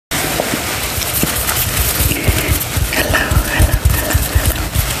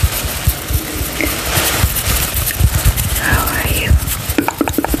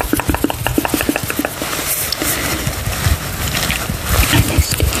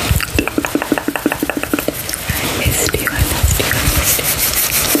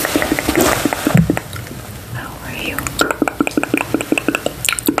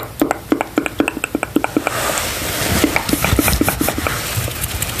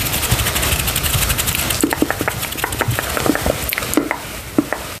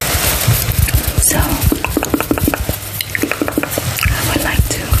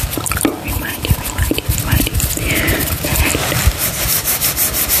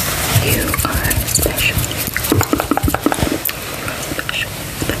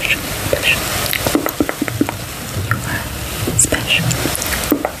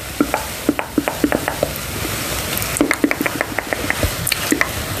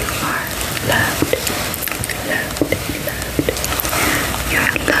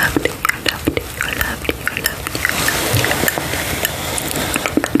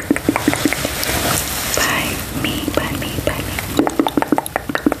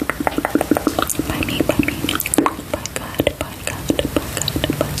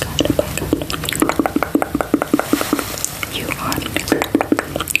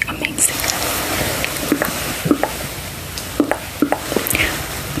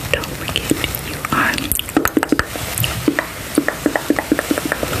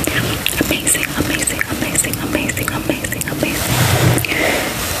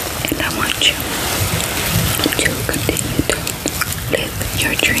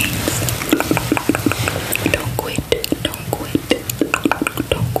dreams. Don't quit, don't quit,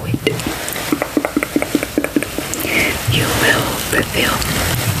 don't quit. You will fulfill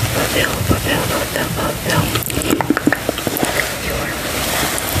your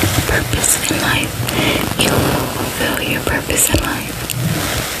purpose in life. You will fulfill your purpose in life.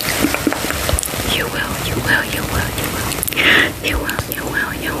 You will, you will, you will, you will. You will, you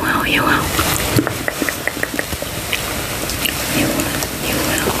will, you will, you will. You will, you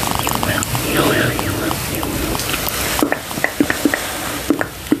will, you will, you will, you will, you will.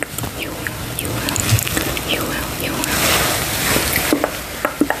 You will, you will, you will, you will.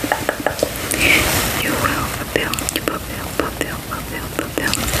 You will fulfill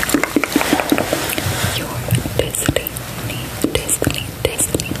your destiny.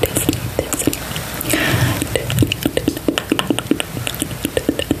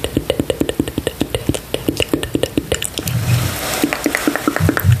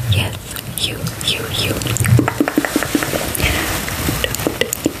 Yes, you.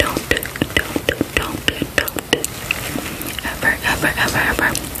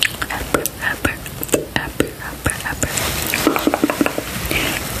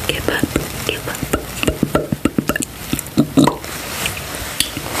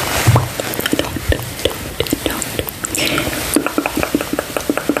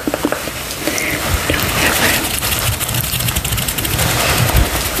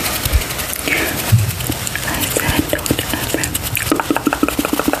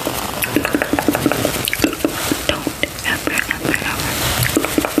 Don't ever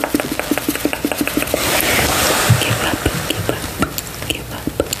give up.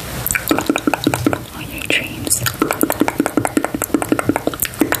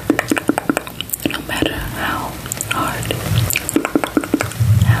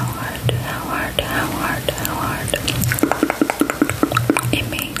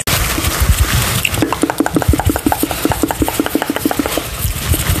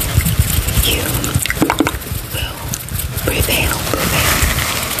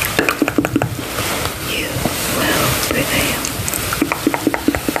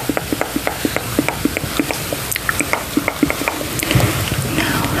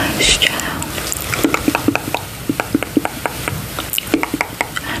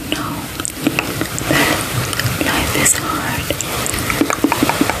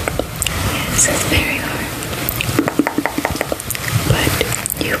 It's very hard, but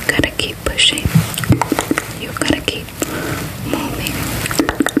you've got to keep pushing. You've got to keep moving.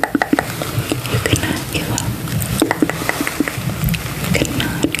 You cannot give up. You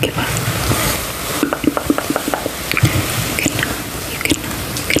cannot give up. You cannot.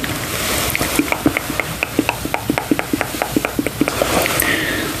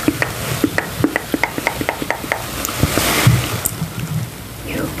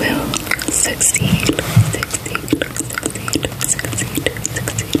 You will succeed.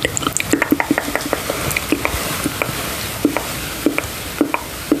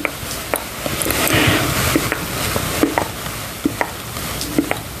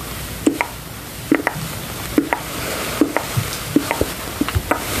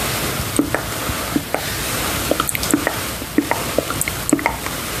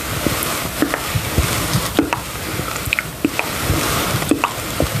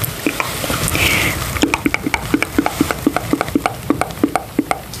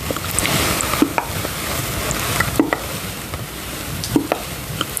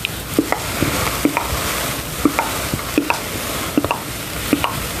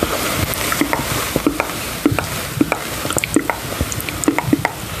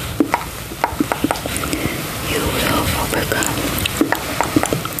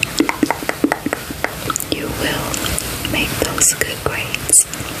 You will make those good grades.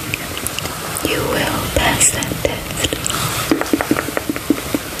 You will pass that test,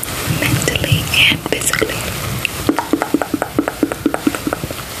 mentally and physically.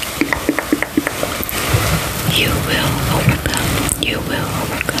 You will overcome. You will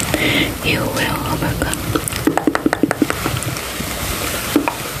overcome. You will overcome.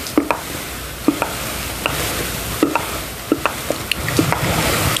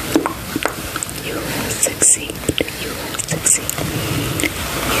 Succeed. You will succeed.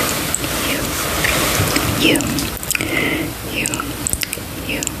 You.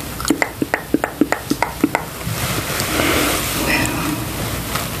 Will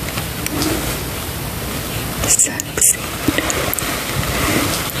succeed.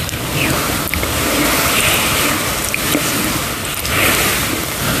 You.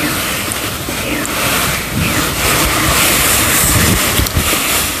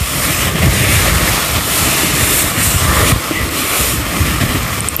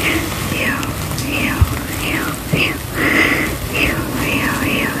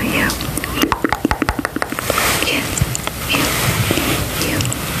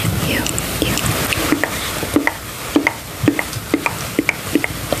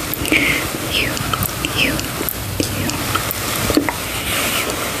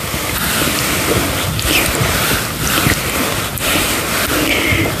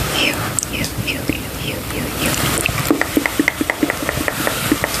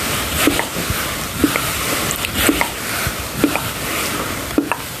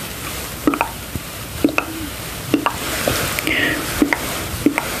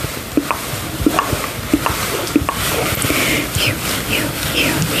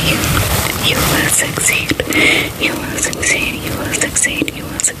 You will succeed. You will succeed. You will succeed. You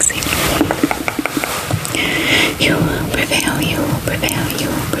will succeed. You will prevail. You will prevail. You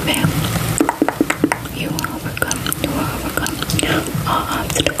will prevail. You will overcome. You will overcome all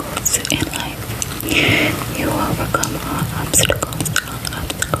obstacles in life. You will overcome all obstacles.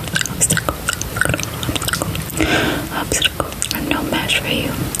 Obstacles are no match for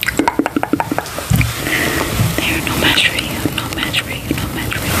you. They are no match for you. No match for you. No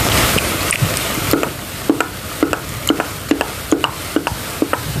match for you.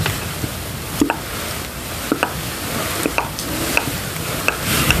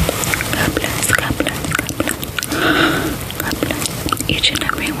 God bless. God bless. God bless. God bless each and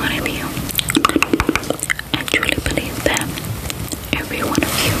every one of you. I truly believe that every one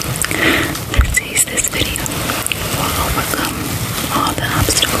of you that sees this video will overcome all the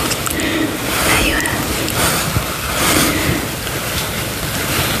obstacles that you have.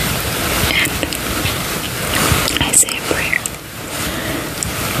 And I say a prayer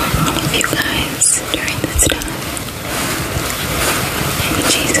for all of you guys during this time. In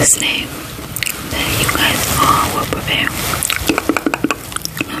Jesus' name, that you guys all will prevail.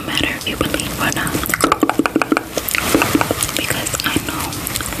 No matter if you believe or not. Because I know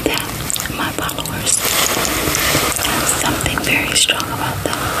that my followers have something very strong about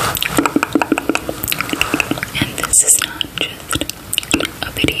them. And this is not just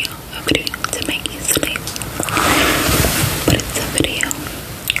a video to make you sleep. But it's a video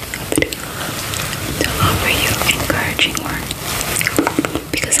to offer you encouraging words.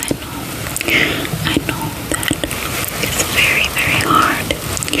 Because I know that it's very, very hard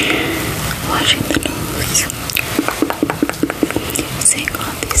watching the news, seeing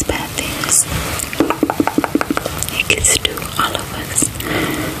all these bad things. It gets to all of us.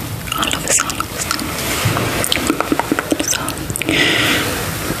 So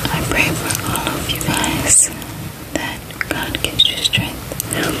I pray for all of you guys that God gives you strength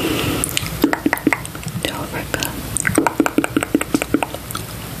to overcome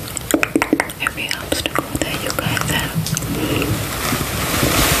every obstacle that you guys have.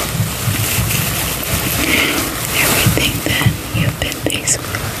 Everything that you've been faced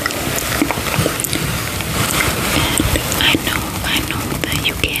with. And I know that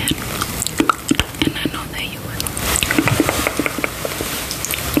you can. And I know that you will.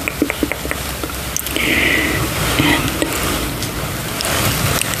 And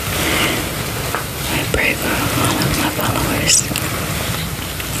I pray for all of my followers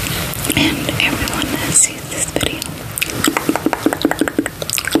and everyone that sees this video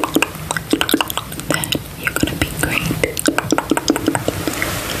that you're gonna be great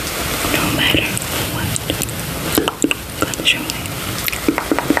no matter what comes your way.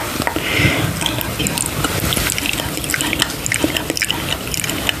 I love you. I love you. I love you. I love you. I love you.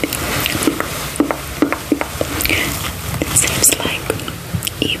 I love you. It seems like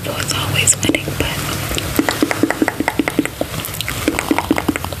evil is always winning, but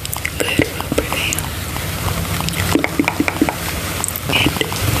good will prevail. It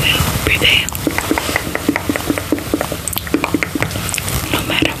will prevail.